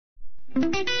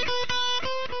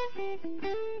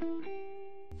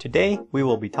Today we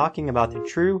will be talking about the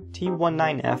true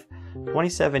T-19F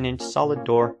 27-inch solid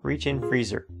door reach-in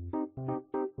freezer.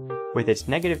 With its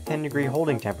negative 10-degree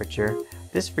holding temperature,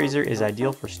 this freezer is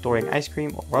ideal for storing ice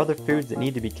cream or other foods that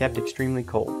need to be kept extremely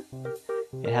cold.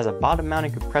 It has a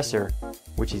bottom-mounted compressor,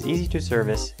 which is easy to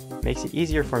service, makes it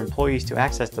easier for employees to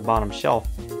access the bottom shelf,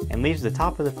 and leaves the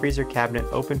top of the freezer cabinet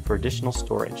open for additional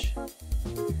storage.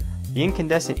 The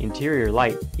incandescent interior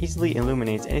light easily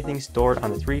illuminates anything stored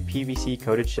on the 3 PVC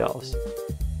coated shelves.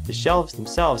 The shelves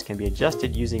themselves can be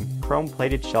adjusted using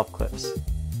chrome-plated shelf clips.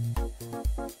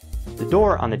 The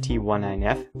door on the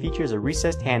T-19F features a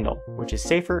recessed handle, which is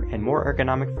safer and more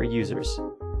ergonomic for users.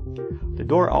 The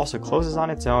door also closes on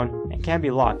its own and can be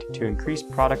locked to increase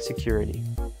product security.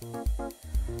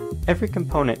 Every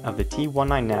component of the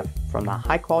T-19F, from the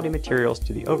high-quality materials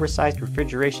to the oversized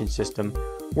refrigeration system,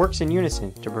 works in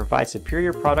unison to provide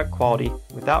superior product quality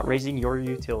without raising your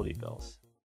utility bills.